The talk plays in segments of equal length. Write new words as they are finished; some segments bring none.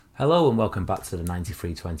Hello and welcome back to the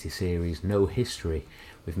 9320 series No History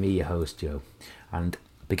with me, your host Joe. And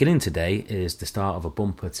beginning today is the start of a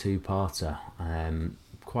bumper two-parter,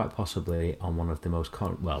 quite possibly on one of the most,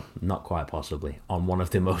 not quite possibly, on one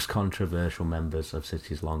of the most controversial members of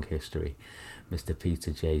City's long history, Mr.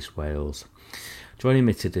 Peter J. Swales. Joining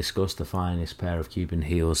me to discuss the finest pair of Cuban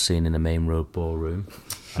heels seen in the main road ballroom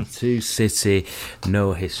are two City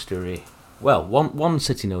No History... Well, one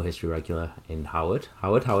City No History regular in Howard.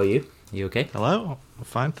 Howard, how are you? Are you okay? Hello, I'm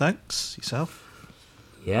fine, thanks. Yourself?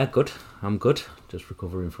 Yeah, good. I'm good. Just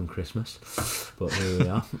recovering from Christmas. But here we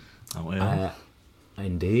are. Aren't we all?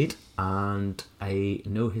 Indeed. And a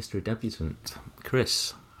No History debutant.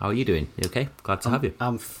 Chris, how are you doing? You okay? Glad to have you.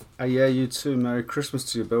 Yeah, you too. Merry Christmas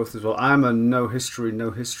to you both as well. I'm a no history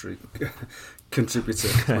contributor.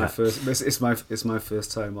 It's my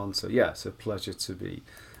first time on, so yeah, it's a pleasure to be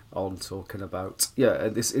on talking about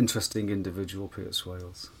this interesting individual, Peter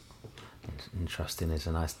Swales. Interesting is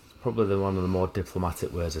a nice, probably one of the more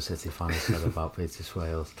diplomatic words a City fan has said about Peter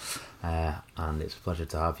Swales, and it's a pleasure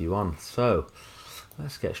to have you on. So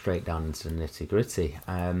let's get straight down into the nitty gritty.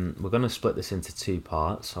 We're going to split this into two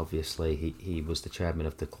parts. Obviously, he was the chairman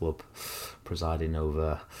of the club, presiding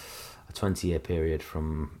over a 20-year period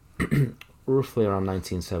from roughly around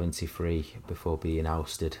 1973 before being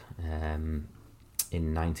ousted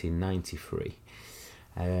in 1993.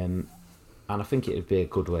 And I think it would be a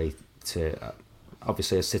good way to...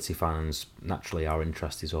 obviously, as City fans, naturally our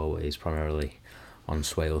interest is always primarily on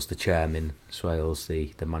Swales, the chairman, Swales,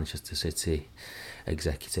 the Manchester City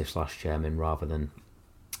executive / chairman, rather than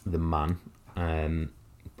the man.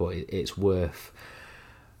 But it's worth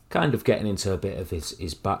kind of getting into a bit of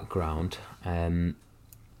his background. I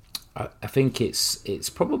think it's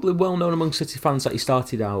probably well known among City fans that he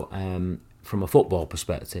started out from a football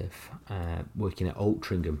perspective, working at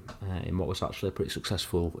Altrincham in what was actually a pretty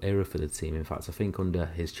successful era for the team. In fact, I think under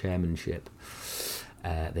his chairmanship,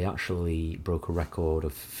 they actually broke a record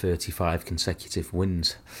of 35 consecutive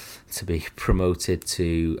wins to be promoted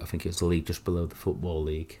to, I think it was the league just below the Football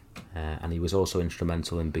League. And he was also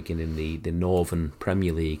instrumental in beginning the Northern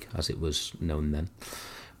Premier League, as it was known then,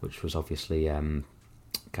 which was obviously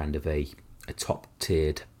kind of a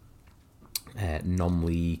top-tiered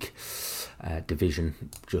non-league division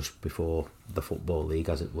just before the Football League,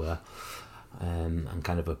 as it were, and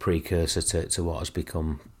kind of a precursor to what has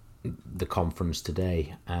become the conference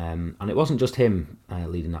today. And it wasn't just him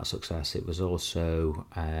leading that success, it was also,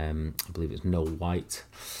 I believe it's Noel White,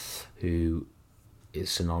 who is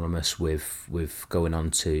synonymous with going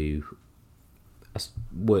on to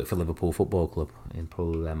work for Liverpool Football Club in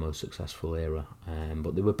probably their most successful era.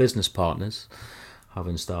 But they were business partners,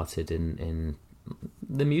 having started in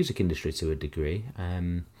the music industry to a degree.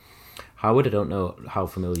 Howard, I don't know how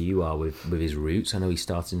familiar you are with his roots. I know he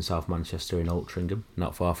started in South Manchester in Altrincham,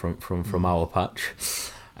 not far from our patch.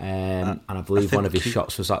 And I believe one of his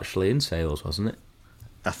shots was actually in Sales, wasn't it?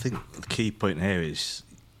 I think the key point here is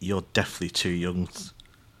you're definitely too young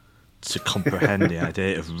to comprehend the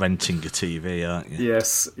idea of renting a TV, aren't you?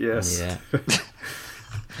 Yes. Yeah.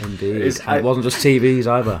 Indeed. It wasn't just TVs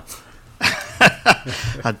either.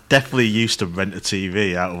 I definitely used to rent a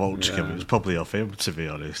TV out of Altrincham. Yeah. It was probably off him, to be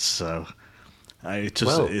honest. So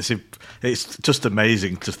it's just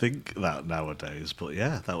amazing to think that nowadays. But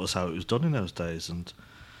yeah, that was how it was done in those days. And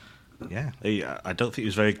yeah, I don't think he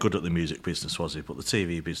was very good at the music business, was he? But the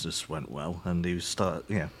TV business went well, and he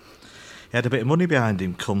had a bit of money behind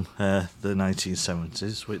him come the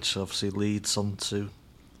 1970s, which obviously leads on to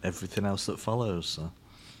everything else that follows. So.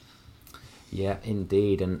 Yeah,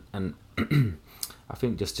 indeed, and I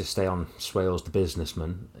think just to stay on Swales, the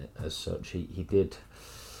businessman, as such, he did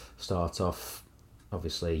start off,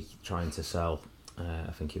 obviously, trying to sell,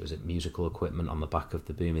 I think it was musical equipment on the back of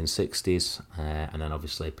the booming 60s, and then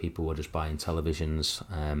obviously people were just buying televisions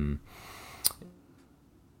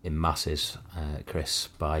in masses, Chris,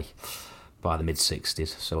 by the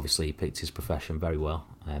mid-60s, so obviously he picked his profession very well,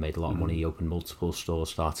 made a lot of money. He opened multiple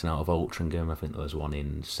stores starting out of Altrincham. I think there was one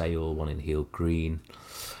in Sale, one in Heel Green,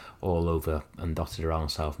 all over and dotted around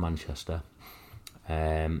South Manchester.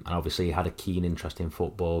 And obviously he had a keen interest in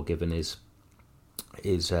football, given his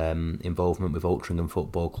involvement with Altrincham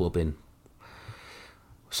Football Club in,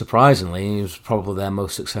 surprisingly, it was probably their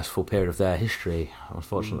most successful period of their history.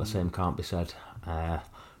 Unfortunately, the same can't be said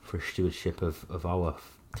for stewardship of our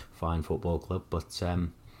fine football club. But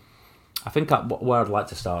I think where I'd like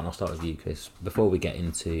to start, and I'll start with you, Chris, before we get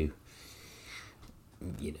into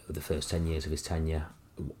the first 10 years of his tenure,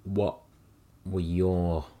 what were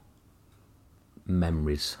your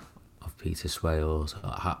memories of Peter Swales?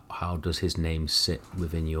 How does his name sit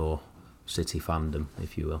within your City fandom,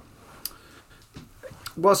 if you will.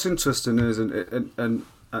 What's interesting is, and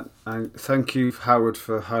thank you, Howard,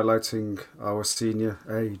 for highlighting our senior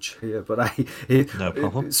age here. But No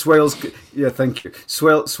problem. Swales, yeah, thank you.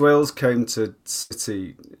 Swales came to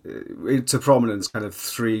City to prominence kind of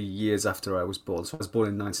 3 years after I was born. So I was born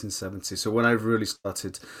in 1970. So when I really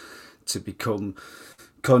started to become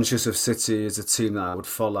conscious of City as a team that I would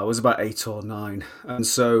follow, I was about 8 or 9, and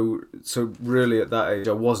so really at that age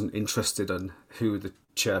I wasn't interested in who the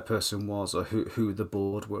chairperson was or who the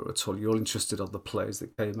board were at all. You're all interested on the plays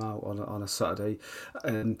that came out on a Saturday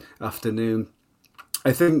afternoon.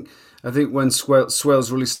 I think when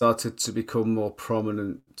Swales really started to become more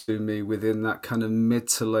prominent to me within that kind of mid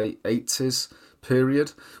to late 80s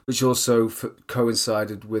period, which also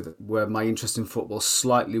coincided with where my interest in football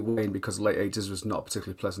slightly waned, because late 80s was not a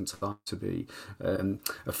particularly pleasant time to be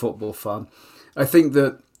a football fan. I think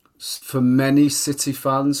that for many City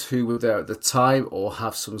fans who were there at the time or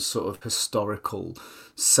have some sort of historical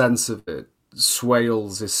sense of it,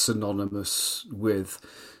 Swales is synonymous with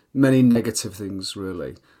many negative things,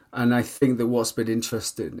 really. And I think that what's been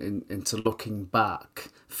interesting into looking back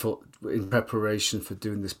in preparation for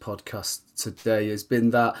doing this podcast today has been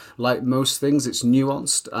that, like most things, it's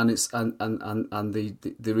nuanced, and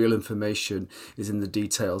the real information is in the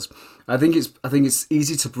details. I think it's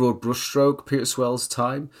easy to broad brushstroke Peter Swales'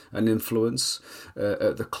 time and influence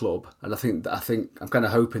at the club, and I think I'm kind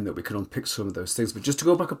of hoping that we can unpick some of those things. But just to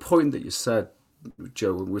go back a point that you said,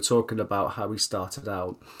 Joe, when we're talking about how he started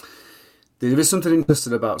out, there is something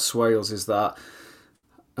interesting about Swales, is that,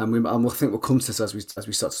 and we'll think we'll come to this as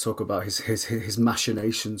we start to talk about his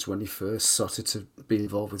machinations when he first started to be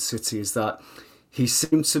involved with City, is that he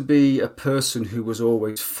seemed to be a person who was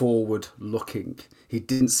always forward looking. He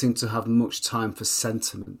didn't seem to have much time for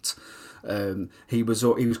sentiment. He was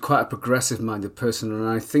quite a progressive minded person, and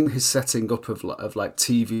I think his setting up of like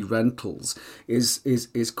TV rentals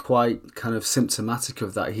is quite kind of symptomatic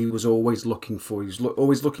of that. He was always looking for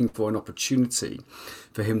an opportunity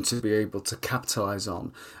for him to be able to capitalise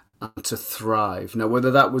on and to thrive. Now,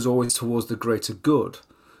 whether that was always towards the greater good,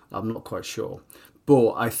 I'm not quite sure,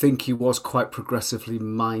 but I think he was quite progressively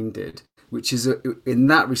minded, which is in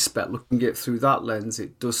that respect, looking at it through that lens,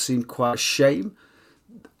 it does seem quite a shame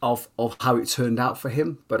of how it turned out for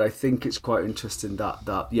him. But I think it's quite interesting that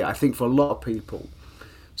I think for a lot of people,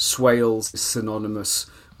 Swales is synonymous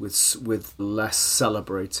with less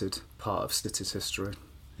celebrated part of City's history.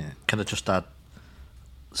 Yeah. Can I just add,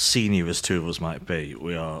 senior as two of us might be,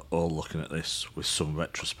 we are all looking at this with some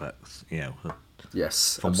retrospect,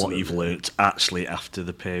 Yes, from absolutely. what you've learnt actually after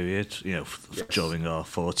the period, yes, during our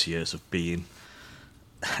 40 years of being,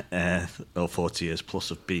 or 40 years plus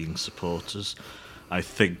of being supporters. I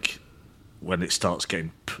think when it starts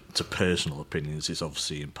getting to personal opinions, it's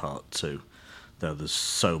obviously in part 2. Though there's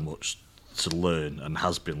so much to learn and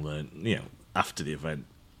has been learned, after the event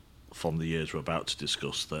from the years we're about to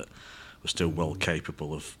discuss, that we're still well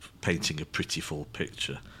capable of painting a pretty full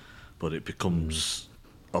picture. But it becomes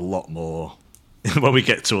a lot more when we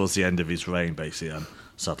get towards the end of his reign, basically, and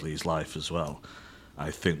sadly his life as well. I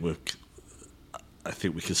think we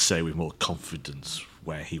can say with more confidence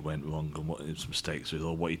where he went wrong and what his mistakes were,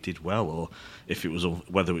 or what he did well, or if it was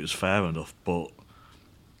whether it was fair enough. But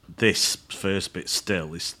this first bit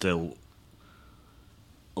is still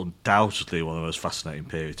undoubtedly one of the most fascinating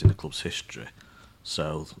periods in the club's history.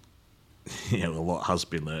 So, a lot has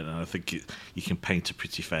been learned, and I think you can paint a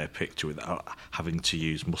pretty fair picture without having to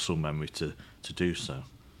use muscle memory to do so.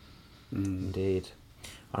 Indeed.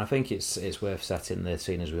 And I think it's worth setting the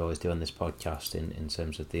scene, as we always do on this podcast, in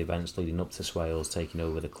terms of the events leading up to Swales taking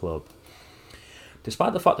over the club.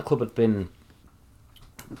 Despite the fact the club had been,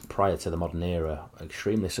 prior to the modern era,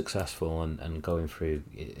 extremely successful and going through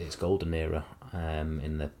its golden era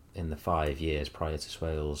in the 5 years prior to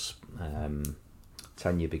Swales'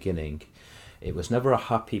 tenure beginning, it was never a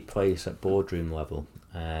happy place at boardroom level.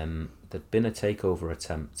 There'd been a takeover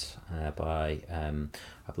attempt by,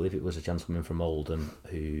 I believe it was a gentleman from Oldham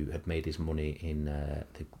who had made his money in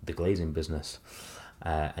the glazing business,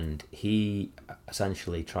 and he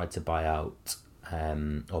essentially tried to buy out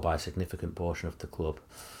or buy a significant portion of the club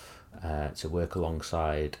to work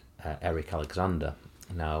alongside Eric Alexander.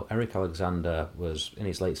 Now, Eric Alexander was in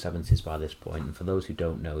his late 70s by this point, and for those who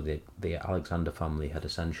don't know, the Alexander family had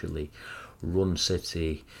essentially run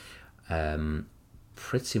City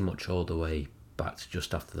pretty much all the way back to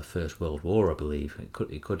just after the First World War, I believe.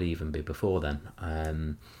 It could even be before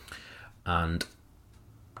then. And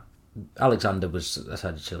Alexander was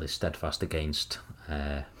essentially steadfast against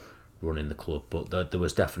running the club, but there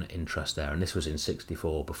was definite interest there, and this was in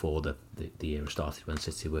 '64 before the era started, when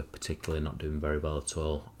City were particularly not doing very well at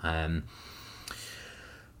all.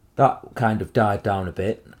 That kind of died down a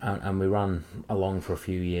bit, and we ran along for a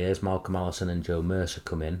few years. Malcolm Allison and Joe Mercer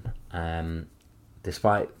come in.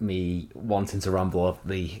 Despite me wanting to ramble off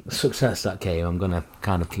the success that came, I'm going to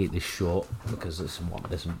kind of keep this short, because this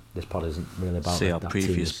pod isn't really about See our that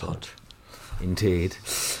previous team pod. Indeed,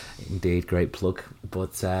 great plug.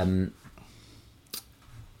 But for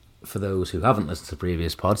those who haven't listened to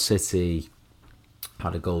previous pods, City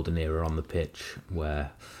had a golden era on the pitch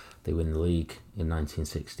where they win the league in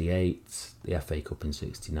 1968, the FA Cup in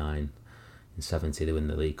 '69, in '70 they win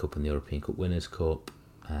the League Cup and the European Cup Winners' Cup.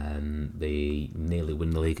 They nearly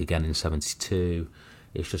win the league again in '72.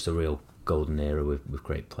 It's just a real golden era with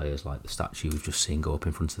great players like the statue we've just seen go up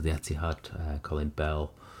in front of the Etihad, Colin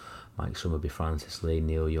Bell, Mike Summerby, Francis Lee,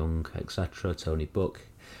 Neil Young, etc., Tony Buck.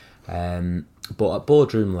 But at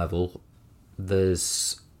boardroom level,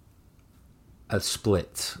 there's a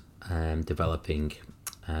split developing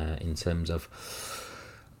in terms of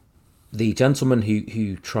the gentleman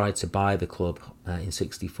who tried to buy the club in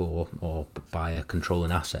 '64, or buy a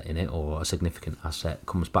controlling asset in it, or a significant asset,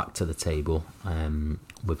 comes back to the table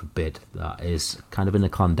with a bid that is kind of in a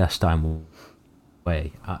clandestine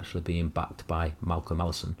way, actually being backed by Malcolm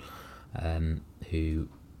Allison, who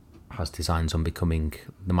has designs on becoming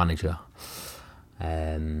the manager.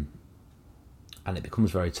 And it becomes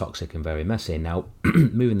very toxic and very messy. Now,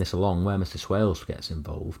 moving this along, where Mr. Swales gets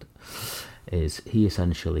involved is he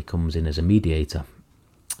essentially comes in as a mediator,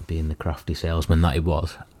 being the crafty salesman that he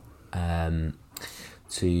was,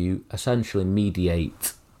 to essentially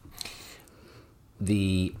mediate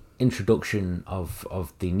the introduction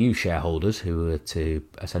of the new shareholders, who were to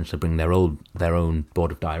essentially bring their own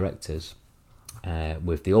board of directors,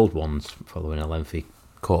 with the old ones, following a lengthy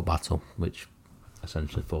court battle, which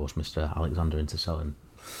essentially forced Mr. Alexander into selling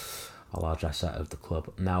a large asset of the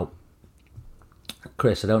club. Now,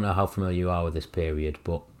 Chris, I don't know how familiar you are with this period,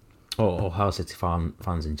 but or how City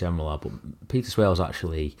fans in general are, but Peter Swales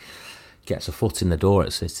actually gets a foot in the door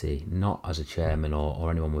at City, not as a chairman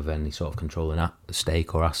or anyone with any sort of controlling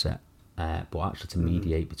stake or asset, but actually to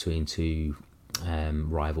mediate between two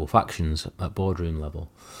rival factions at boardroom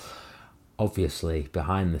level. Obviously,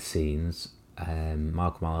 behind the scenes,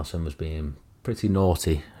 Malcolm Allison was being pretty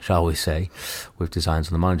naughty, shall we say, with designs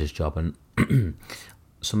on the manager's job, and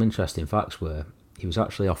some interesting facts were he was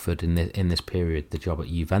actually offered in this period the job at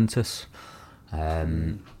Juventus,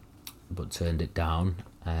 but turned it down.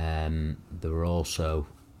 There were also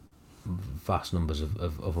vast numbers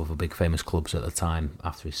of other big famous clubs at the time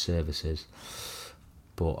after his services,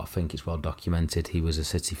 but I think it's well documented he was a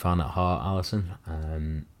City fan at heart, Allison,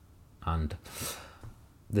 and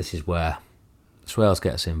this is where Swales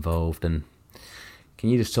gets involved. And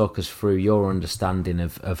can you just talk us through your understanding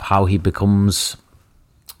of how he becomes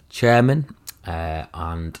chairman,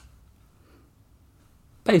 and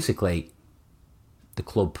basically the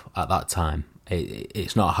club at that time?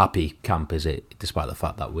 It's not a happy camp, is it, despite the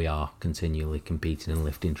fact that we are continually competing and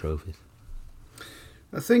lifting trophies?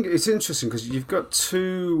 I think it's interesting because you've got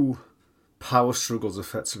two power struggles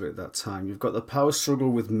effectively at that time. You've got the power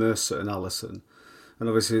struggle with Mercer and Allison, and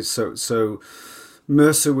obviously so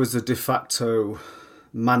Mercer was the de facto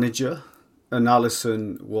manager and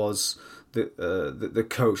Allison was the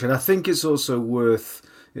coach. And I think it's also worth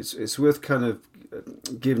kind of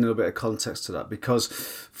giving a little bit of context to that, because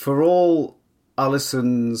for all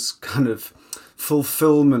Allison's kind of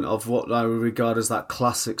fulfillment of what I would regard as that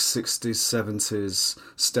classic 60s, 70s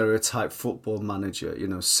stereotype football manager,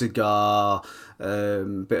 cigar,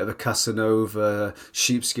 bit of a Casanova,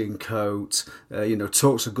 sheepskin coat,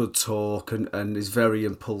 talks a good talk and is very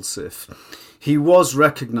impulsive. He was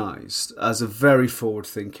recognised as a very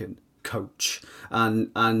forward-thinking coach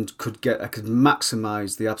and could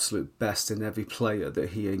maximise the absolute best in every player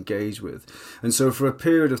that he engaged with. And so for a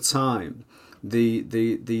period of time,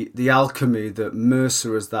 the alchemy that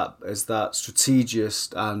Mercer as that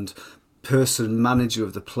strategist and person manager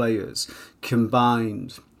of the players,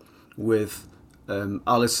 combined with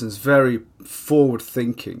Allison's very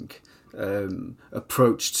forward-thinking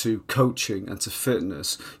approach to coaching and to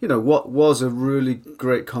fitness, what was a really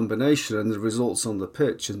great combination, and the results on the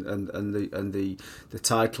pitch and the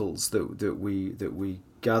titles that we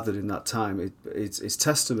gathered in that time is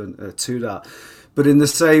testament to that. But in the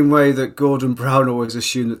same way that Gordon Brown always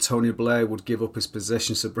assumed that Tony Blair would give up his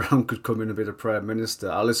position so Brown could come in and be the Prime Minister,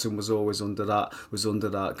 Allison was always under that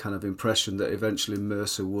kind of impression that eventually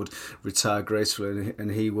Mercer would retire gracefully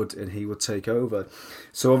and he would take over.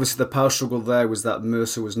 So obviously the power struggle there was that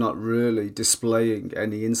Mercer was not really displaying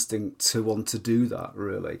any instinct to want to do that,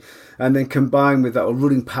 really. And then combined with that, or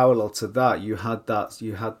running parallel to that, you had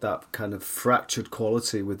that kind of fractured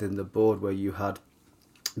quality within the board where you had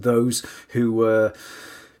those who had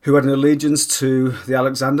an allegiance to the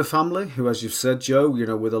Alexander family, who, as you've said, Joe,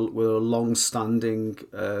 with a long-standing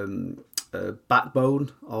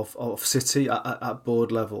backbone of City at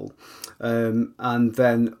board level, and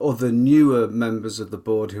then other newer members of the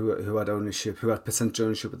board who had ownership, who had percentage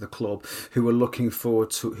ownership of the club, who were looking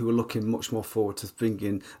much more forward to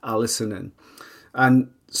bringing Allison in,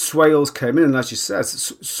 and Swales came in, and as you said,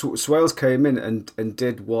 Swales came in and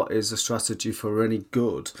did what is a strategy for any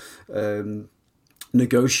good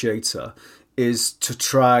negotiator, is to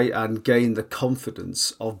try and gain the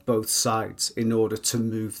confidence of both sides in order to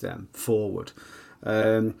move them forward.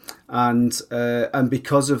 And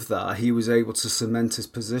because of that, he was able to cement his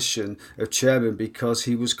position of chairman because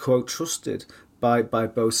he was, quote, trusted by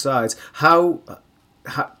both sides.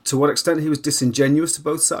 To what extent he was disingenuous to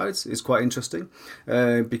both sides is quite interesting,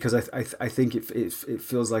 because I think it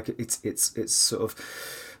feels like it's sort of,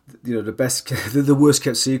 the worst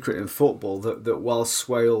kept secret in football that while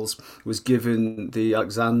Swales was given the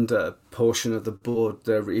Alexander portion of the board,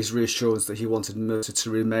 his reassurance that he wanted Mercer to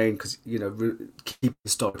remain because keep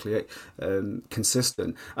historically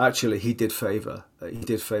consistent. Actually, he did favour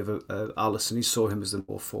Allison. He saw him as the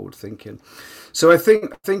more forward thinking. So I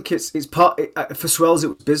think it's part for Swales. It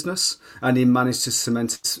was business, and he managed to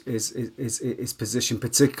cement his position,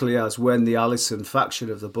 particularly as when the Allison faction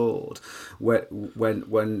of the board,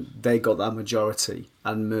 when they got that majority,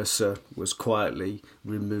 and Mercer was quietly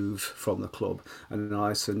removed from the club, and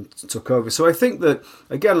Allison took over. So I think that,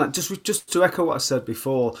 again, just to echo what I said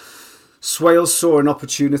before, Swales saw an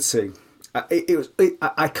opportunity. I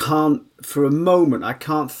can't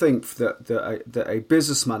think that a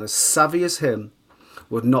businessman as savvy as him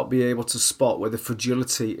would not be able to spot where the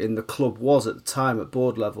fragility in the club was at the time at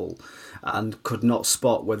board level, and could not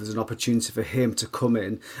spot where there's an opportunity for him to come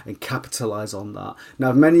in and capitalise on that.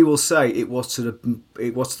 Now, many will say it was to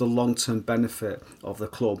the long-term benefit of the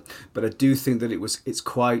club, but I do think that it's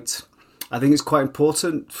quite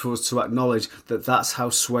important for us to acknowledge that that's how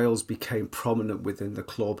Swales became prominent within the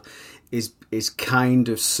club, is kind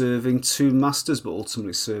of serving two masters, but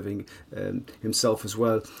ultimately serving himself as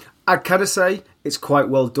well. I'd kind of say it's quite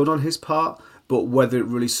well done on his part, but whether it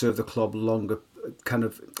really served the club longer, kind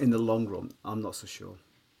of in the long run, I'm not so sure.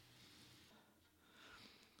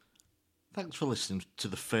 Thanks for listening to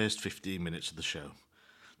the first 15 minutes of the show.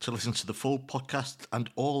 To listen to the full podcast and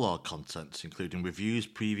all our contents, including reviews,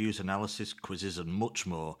 previews, analysis, quizzes and much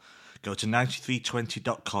more, go to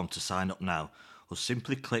 9320.com to sign up now, or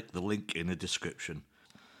simply click the link in the description.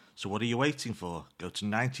 So what are you waiting for? Go to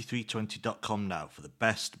 9320.com now for the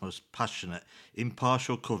best, most passionate,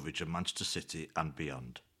 impartial coverage of Manchester City and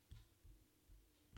beyond.